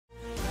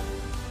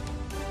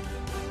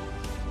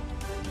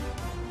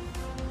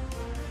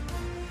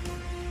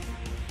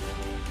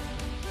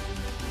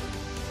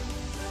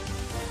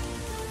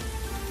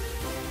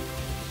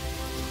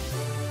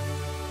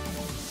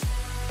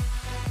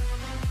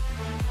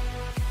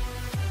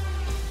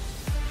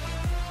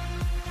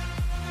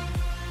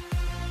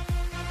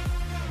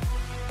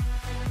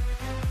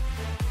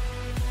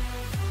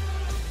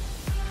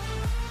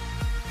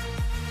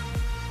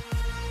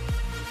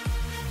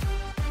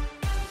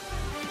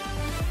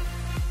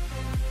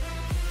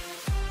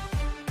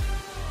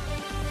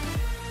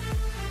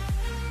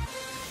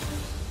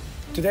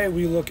Today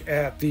we look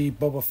at the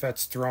Boba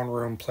Fett's throne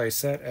room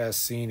playset as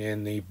seen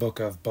in the Book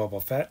of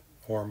Boba Fett,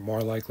 or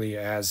more likely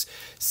as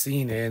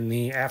seen in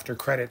the after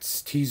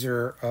credits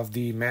teaser of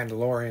the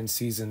Mandalorian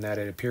season that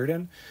it appeared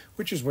in,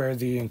 which is where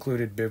the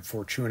included Bib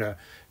Fortuna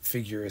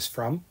figure is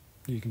from.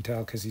 You can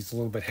tell because he's a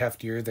little bit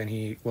heftier than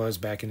he was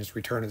back in his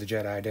Return of the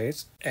Jedi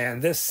days.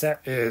 And this set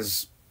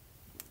is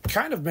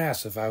kind of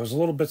massive. I was a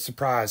little bit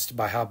surprised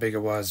by how big it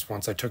was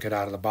once I took it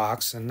out of the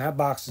box, and that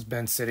box has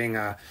been sitting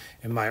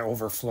in my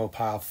overflow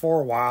pile for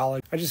a while.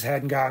 I just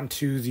hadn't gotten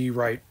to the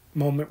right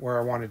moment where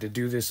I wanted to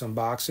do this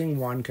unboxing.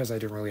 One, because I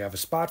didn't really have a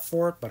spot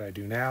for it, but I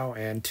do now,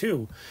 and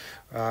two,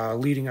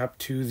 leading up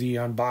to the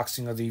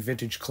unboxing of the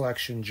vintage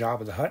collection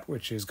Jabba the Hutt,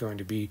 which is going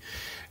to be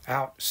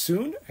out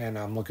soon, and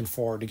I'm looking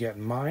forward to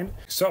getting mine.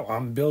 So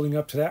I'm building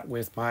up to that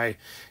with my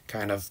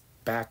kind of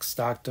back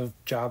stocked of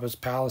Jabba's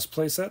Palace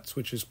playsets,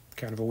 which is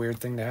kind of a weird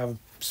thing to have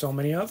so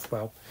many of.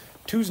 Well,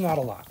 two's not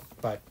a lot,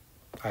 but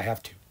I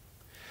have two.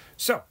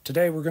 So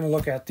today we're going to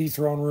look at the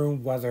throne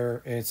room.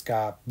 Whether it's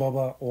got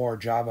Boba or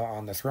Jabba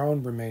on the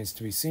throne remains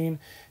to be seen.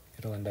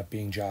 It'll end up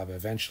being Jabba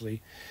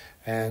eventually,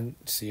 and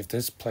see if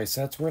this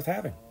playset's worth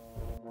having.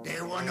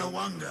 They wanna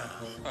wonder.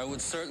 I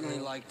would certainly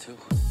like to.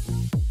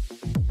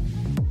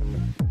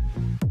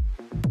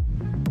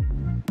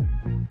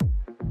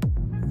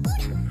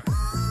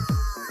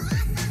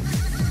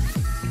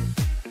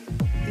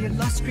 The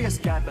illustrious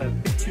Jabba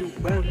bid you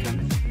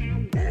welcome.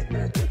 They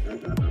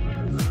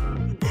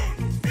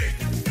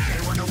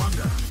wanna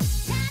wonder.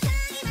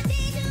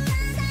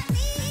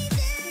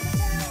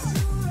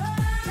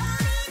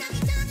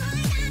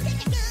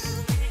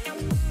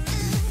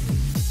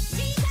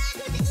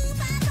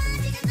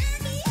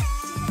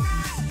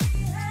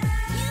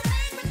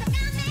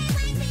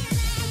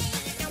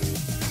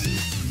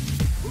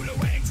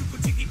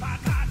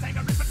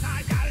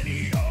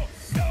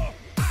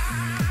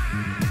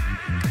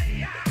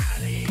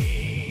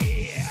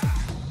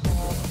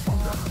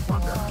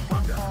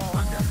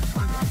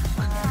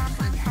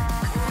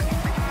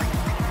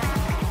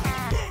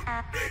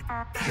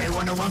 They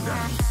wanna wonder. Wonder. They wanna wonder.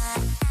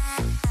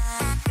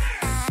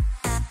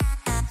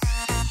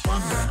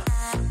 Wonder.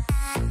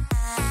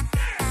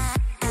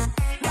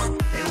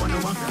 They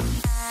wanna wonder.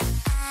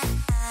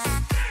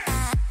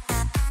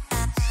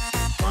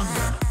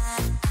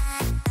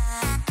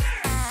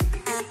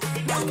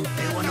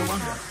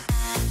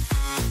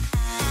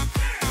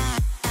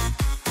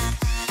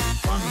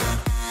 Wonder.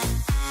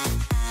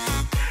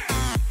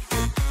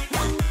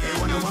 They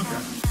wanna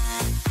wonder.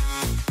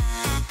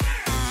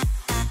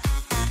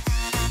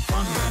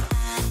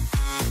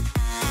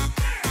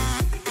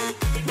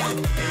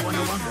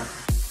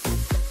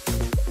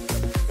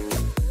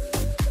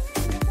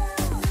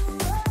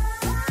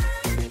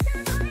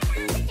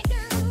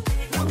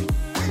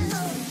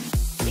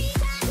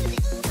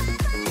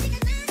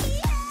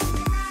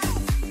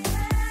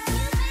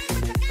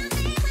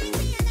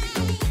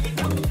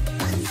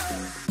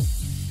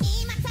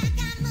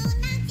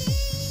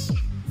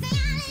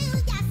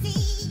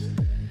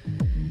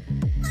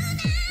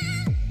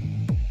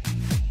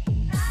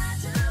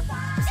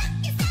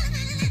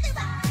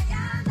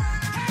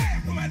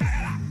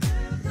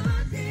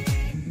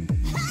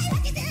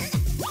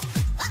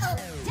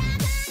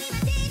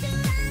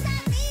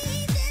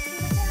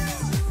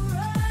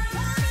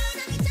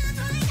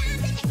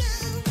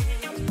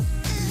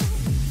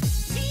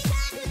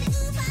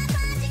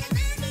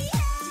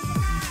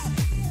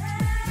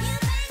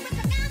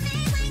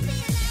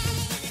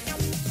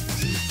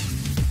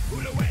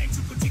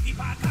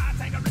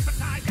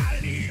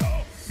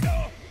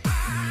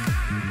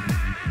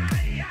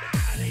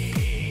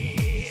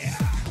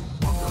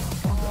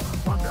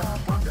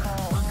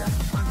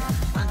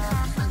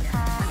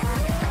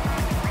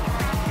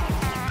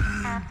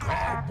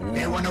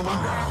 They wanna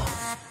wonder.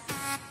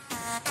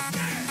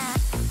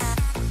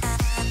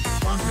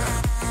 Wonder.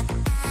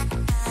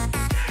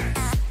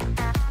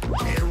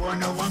 They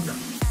wanna wonder.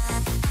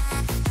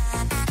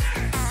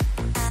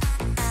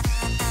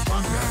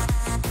 Wonder.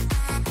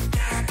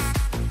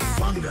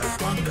 Wonder,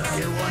 wonder,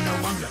 they wanna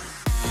wonder.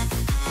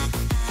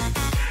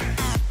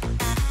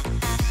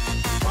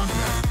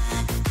 Wonder.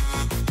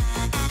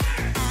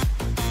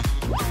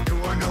 They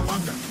wanna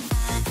wonder.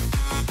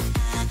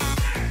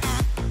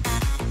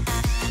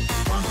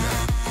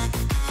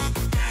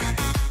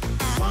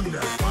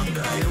 Wonder,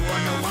 wonder, you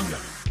wanna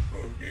wonder.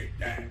 Who did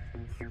that?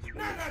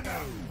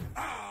 No,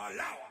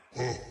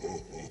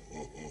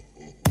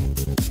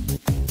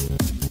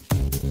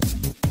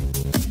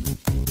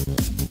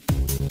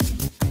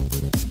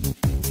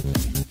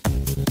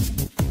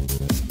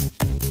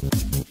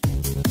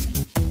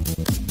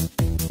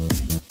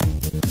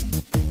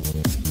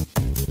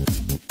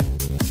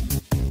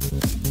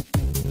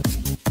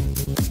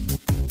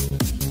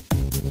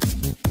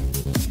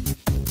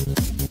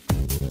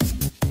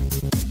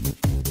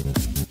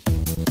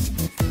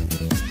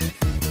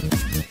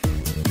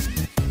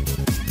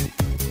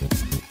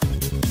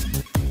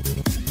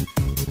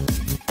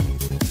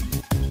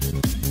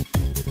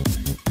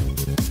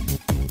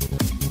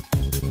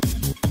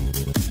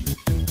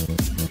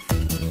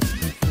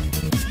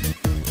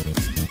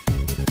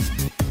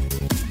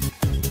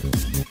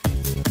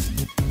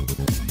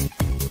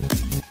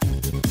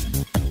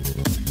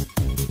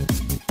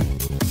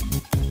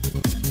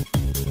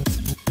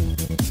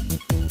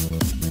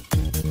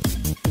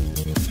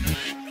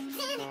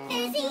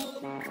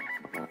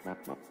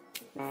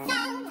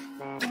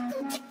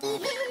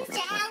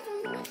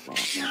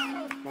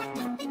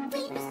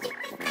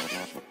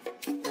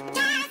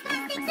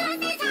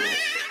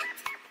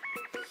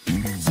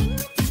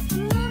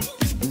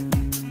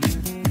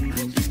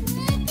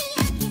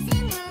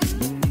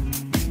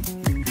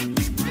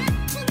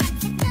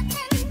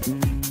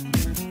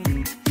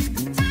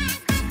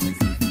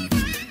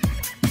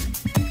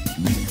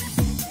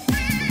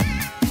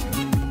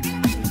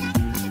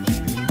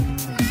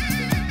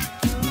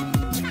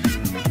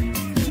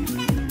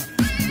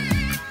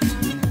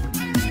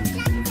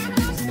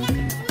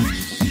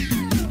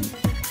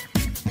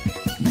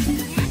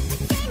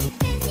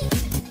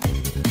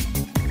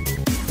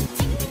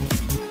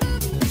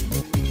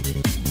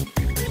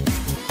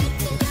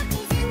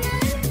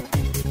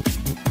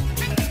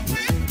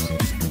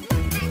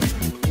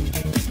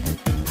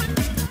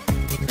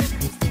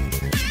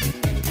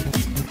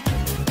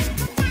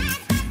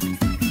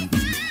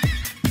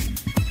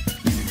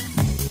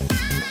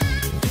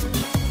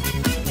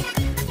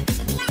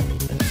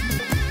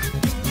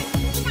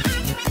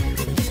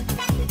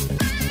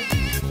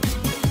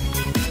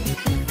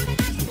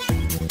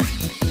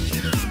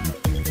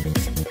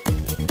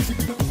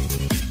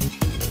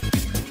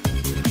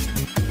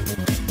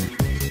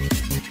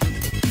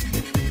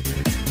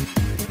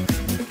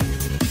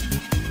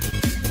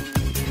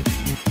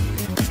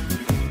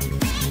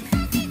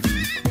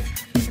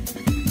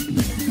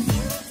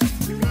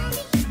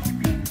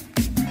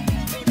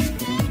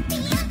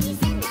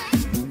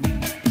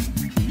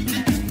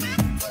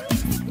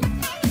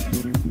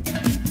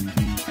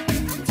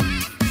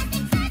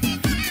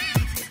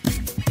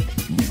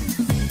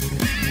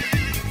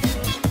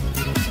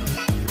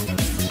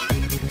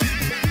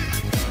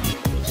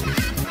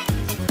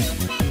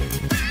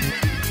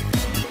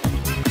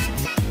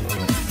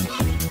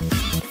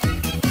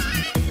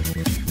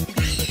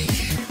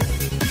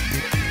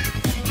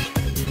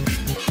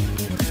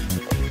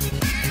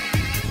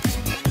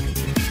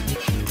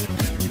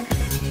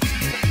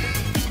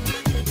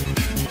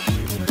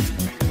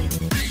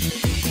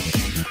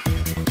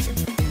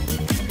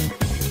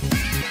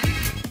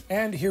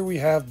 And here we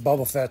have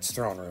Boba Fett's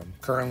throne room.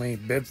 Currently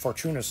Bib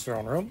Fortuna's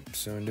throne room,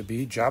 soon to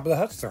be Jabba the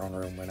Hutt's throne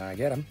room when I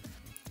get him.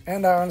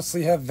 And I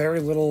honestly have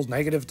very little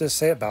negative to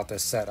say about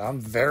this set.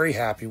 I'm very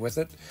happy with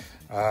it.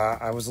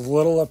 I was a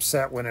little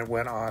upset when it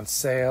went on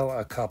sale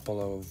a couple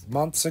of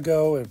months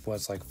ago. It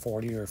was like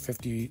 $40 or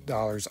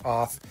 $50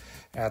 off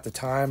at the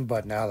time,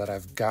 but now that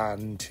I've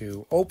gotten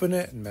to open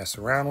it and mess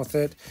around with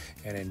it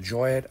and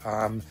enjoy it,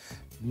 I'm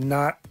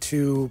not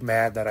too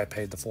mad that I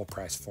paid the full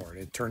price for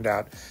it. It turned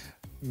out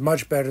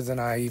much better than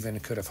I even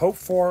could have hoped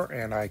for,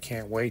 and I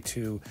can't wait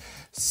to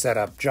set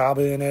up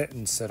Jabba in it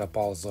and set up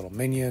all his little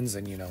minions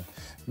and, you know,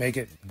 make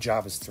it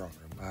Jabba's throne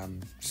room. I'm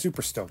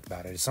super stoked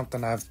about it. It's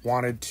something I've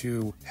wanted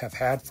to have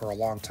had for a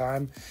long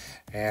time,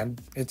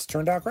 and it's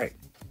turned out great.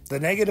 The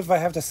negative I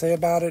have to say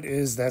about it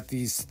is that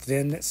these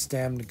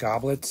thin-stemmed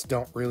goblets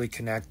don't really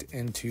connect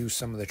into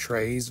some of the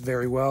trays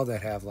very well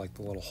that have like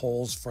the little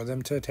holes for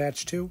them to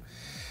attach to.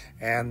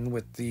 And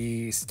with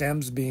the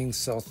stems being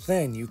so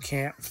thin, you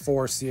can't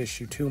force the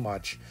issue too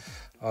much.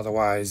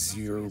 Otherwise,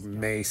 you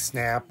may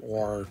snap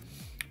or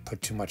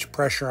put too much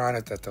pressure on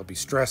it that there'll be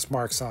stress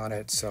marks on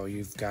it. So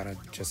you've got to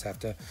just have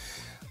to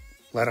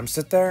let them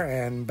sit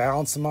there and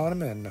balance them on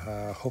them and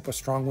hope a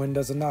strong wind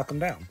doesn't knock them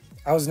down.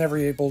 I was never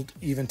able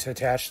even to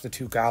attach the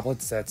two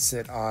goblets that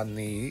sit on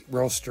the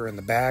roaster in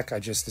the back. I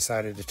just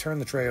decided to turn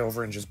the tray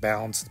over and just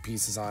balance the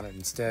pieces on it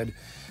instead,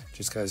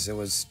 just because it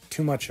was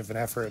too much of an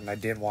effort and I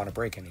didn't want to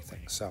break anything.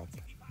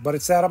 But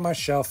it sat on my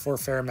shelf for a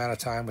fair amount of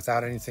time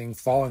without anything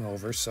falling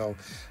over, so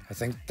I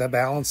think the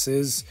balance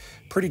is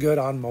pretty good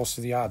on most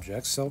of the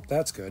objects, so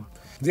that's good.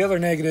 The other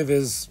negative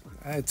is,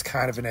 it's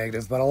kind of a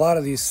negative, but a lot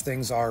of these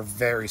things are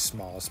very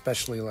small,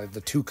 especially like the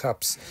 2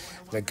 cups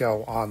that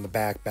go on the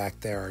back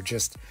there are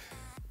just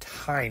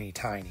tiny.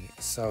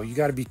 So you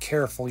got to be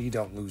careful you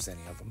don't lose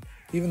any of them.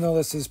 Even though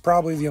this is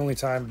probably the only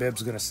time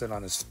Bib's going to sit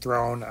on his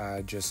throne,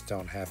 I just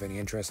don't have any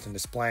interest in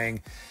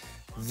displaying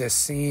this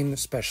scene,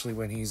 especially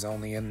when he's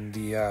only in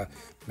the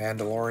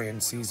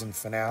Mandalorian season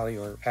finale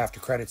or after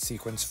credit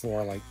sequence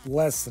for like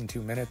less than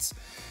 2 minutes.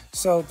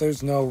 So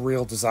there's no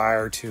real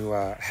desire to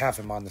have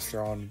him on the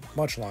throne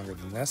much longer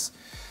than this.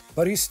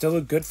 But he's still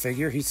a good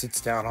figure. He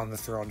sits down on the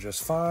throne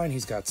just fine.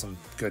 He's got some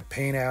good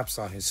paint apps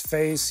on his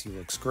face. He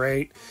looks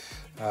great.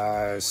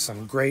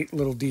 Some great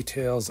little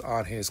details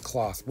on his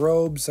cloth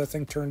robes, I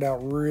think, turned out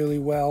really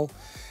well.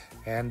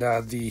 And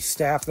the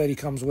staff that he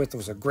comes with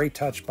was a great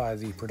touch by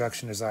the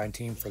production design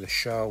team for the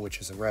show, which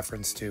is a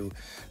reference to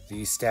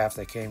the staff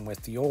that came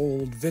with the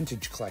old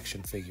vintage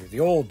collection figure, the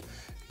old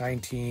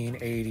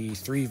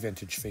 1983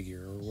 vintage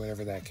figure, or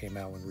whatever that came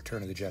out when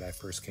Return of the Jedi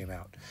first came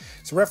out.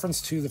 It's a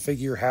reference to the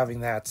figure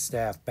having that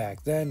staff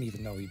back then,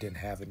 even though he didn't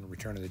have it in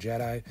Return of the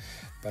Jedi,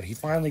 but he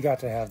finally got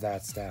to have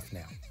that staff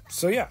now.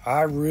 So yeah,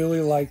 I really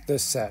like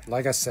this set.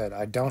 Like I said,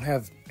 I don't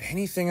have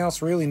anything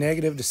else really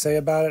negative to say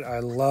about it. I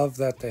love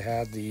that they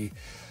had the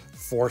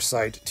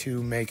foresight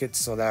to make it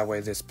so that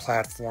way this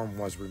platform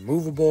was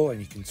removable and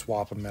you can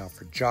swap them out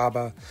for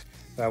Jabba.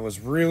 That was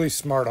really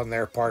smart on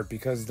their part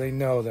because they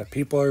know that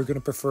people are going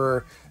to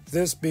prefer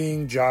this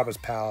being Jabba's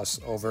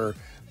palace over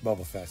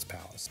Boba Fett's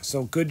palace.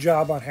 So good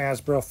job on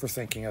Hasbro for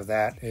thinking of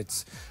that.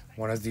 It's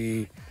one of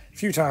the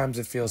few times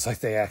it feels like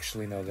they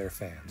actually know their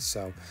fans.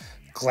 So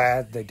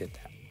glad they did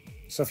that.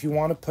 So if you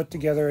want to put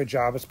together a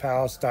Jabba's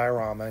Palace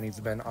diorama and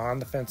you've been on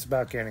the fence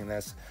about getting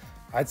this,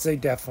 I'd say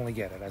definitely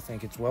get it. I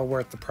think it's well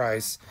worth the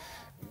price.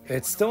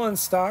 It's still in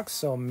stock,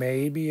 so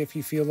maybe if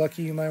you feel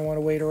lucky, you might want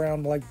to wait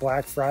around like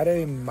Black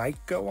Friday. It might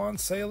go on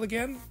sale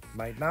again,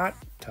 might not.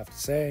 Tough to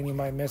say, and you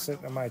might miss it.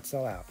 It might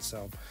sell out.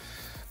 So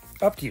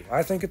up to you.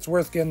 I think it's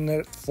worth getting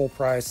it full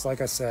price. Like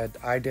I said,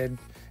 I did,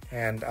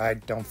 and I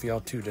don't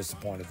feel too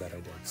disappointed that I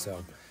did.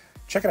 So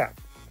check it out.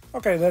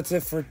 Okay, that's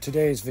it for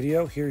today's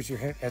video. Here's your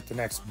hint at the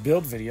next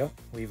build video.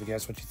 Leave a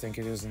guess what you think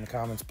it is in the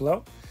comments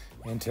below.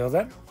 Until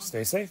then,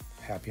 stay safe.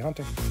 Happy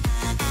hunting.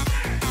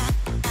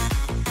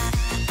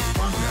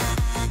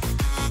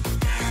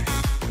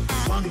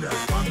 Wonder,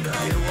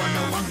 you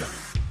wanna wonder.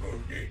 Who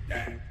did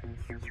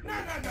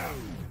that? No.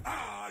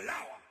 Oh,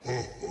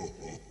 Lord.